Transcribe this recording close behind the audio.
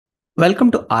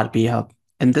Welcome to RP Hub.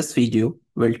 In this video,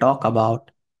 we'll talk about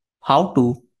how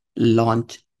to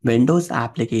launch Windows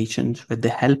applications with the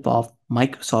help of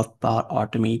Microsoft Power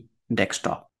Automate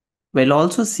Desktop. We'll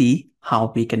also see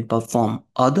how we can perform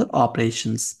other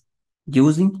operations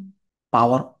using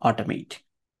Power Automate.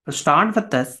 To start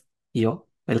with this, here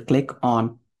we'll click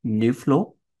on New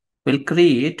Flow. We'll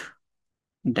create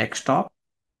Desktop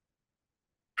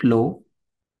Flow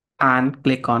and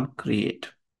click on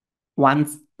Create.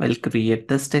 Once we'll create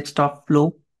this desktop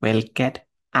flow, we'll get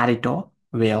editor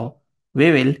where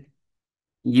we will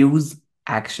use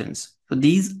actions. So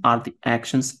these are the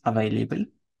actions available.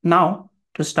 Now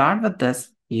to start with this,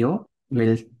 here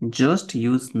we'll just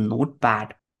use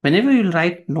Notepad. Whenever you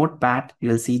write Notepad,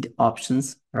 you'll see the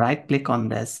options. Right click on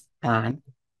this and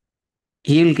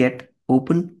you'll get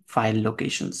open file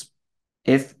locations.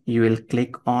 If you will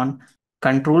click on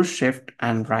Control Shift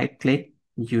and right click,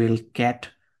 you will get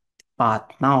path.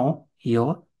 Now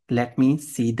here, let me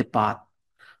see the path.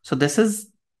 So this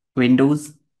is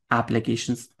Windows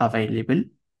applications available.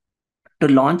 To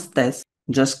launch this,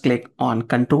 just click on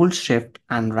Control Shift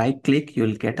and right click,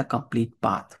 you'll get a complete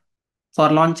path.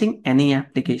 For launching any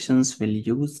applications, we'll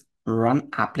use Run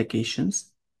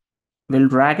Applications. We'll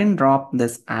drag and drop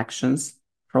this actions,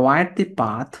 provide the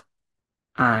path,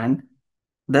 and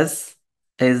this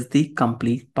is the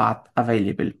complete path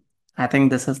available. I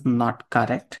think this is not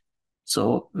correct.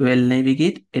 So we'll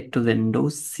navigate it to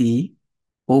Windows C,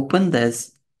 open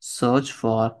this, search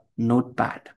for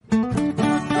Notepad.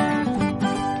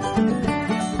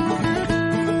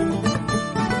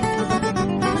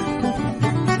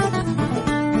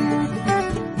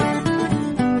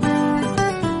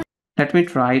 Let me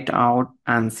try it out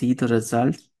and see the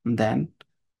results. Then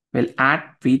we'll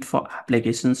wait for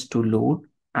applications to load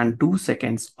and 2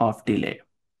 seconds of delay.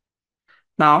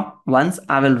 Now, once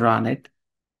I will run it,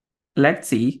 let's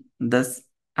see this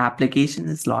application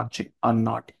is launching or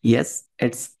not. Yes,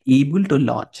 it's able to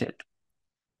launch it.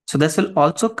 So this will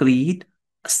also create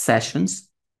sessions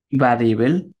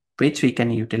variable which we can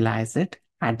utilize it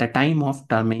at the time of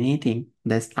terminating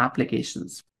this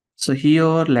applications. So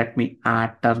here let me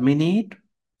add terminate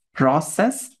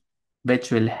process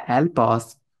which will help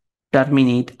us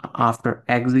terminate after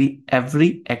every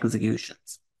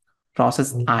executions.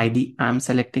 Process ID I'm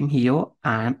selecting here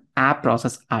and app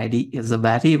process ID is a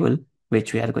variable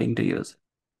which we are going to use.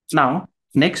 Now,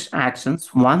 next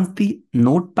actions, once the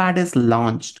notepad is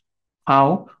launched,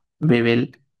 how we will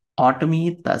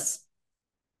automate this.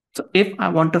 So if I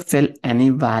want to fill any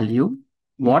value,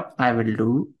 what I will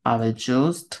do, I will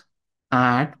just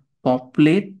add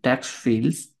populate text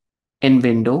fields in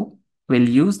window. We'll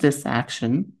use this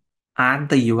action, add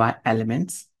the UI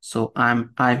elements. So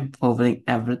I'm hovering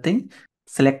everything,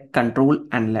 select control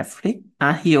and left click.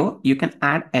 And here you can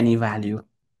add any value.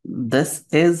 This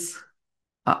is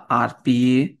a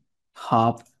RPA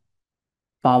Hub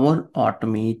Power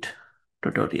Automate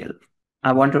tutorial.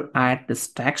 I want to add this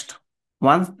text.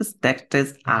 Once this text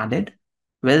is added,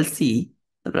 we'll see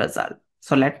the result.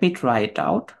 So let me try it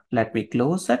out. Let me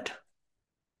close it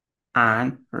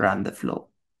and run the flow.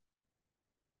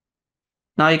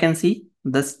 Now you can see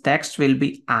this text will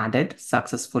be added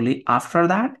successfully. After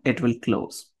that, it will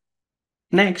close.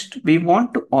 Next, we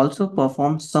want to also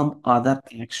perform some other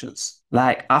actions.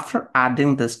 Like after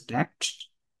adding this text,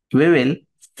 we will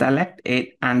select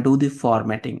it and do the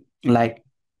formatting. Like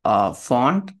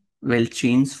font will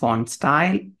change font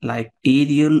style like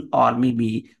Arial or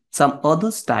maybe some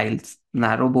other styles,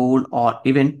 narrow bold or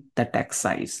even the text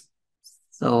size.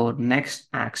 So next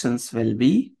actions will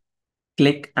be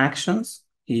click actions.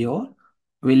 Here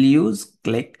we'll use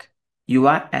click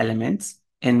UI elements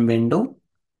in window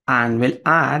and we'll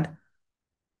add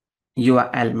UI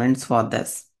elements for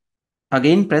this.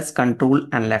 Again, press Ctrl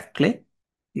and left click.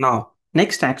 Now,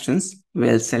 next actions,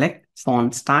 we'll select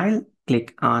font style,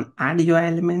 click on add UI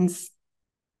elements,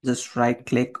 just right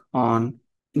click on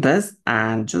this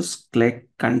and just click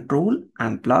Ctrl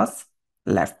and plus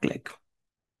left click.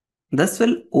 This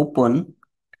will open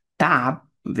tab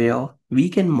where we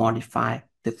can modify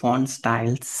the font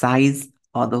style, size,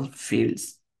 other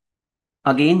fields.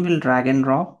 Again, we'll drag and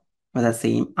drop with the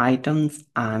same items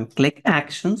and click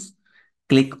actions.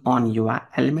 Click on UI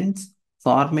elements,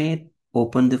 format,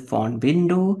 open the font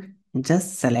window,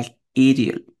 just select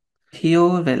Arial. Here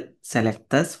we'll select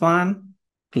this one,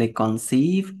 click on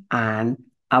save, and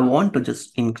I want to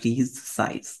just increase the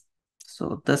size.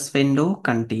 So this window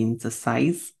contains the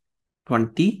size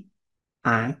 20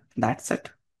 and that's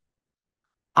it.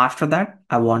 After that,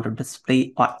 I want to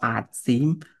display or add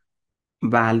same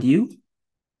value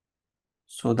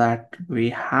so that we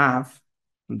have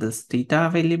this data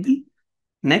available.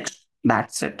 Next,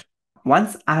 That's it.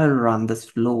 Once I'll run this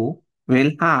flow,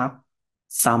 we'll have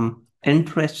some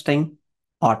interesting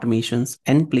automations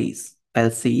in place.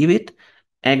 We'll see it,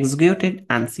 execute it,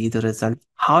 and see the result,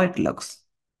 how it looks.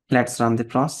 Let's run the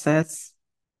process.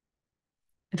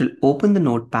 It will open the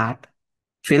notepad,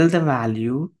 fill the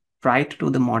value, try to do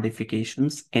the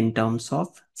modifications in terms of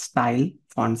style,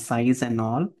 font size, and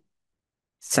all.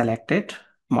 Select it,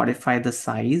 modify the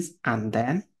size, and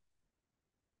then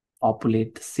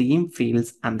populate the same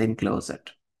fields and then close it.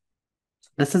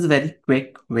 This is very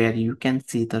quick where you can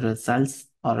see the results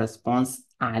or response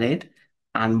added,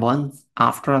 and once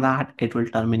after that it will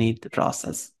terminate the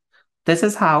process. This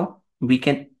is how we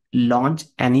can launch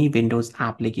any Windows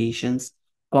applications,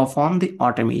 perform the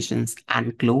automations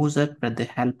and close it with the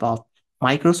help of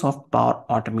Microsoft Power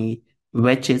Automate,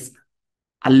 which is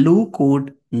a low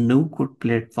code, no code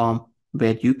platform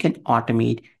where you can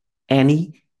automate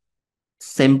any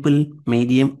simple,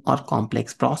 medium or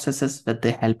complex processes with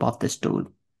the help of this tool.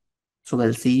 So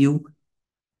we'll see you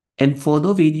in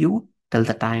further video. Till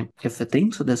the time, if you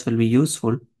think so this will be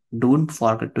useful, don't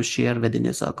forget to share within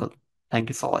your circle. Thank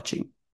you for watching.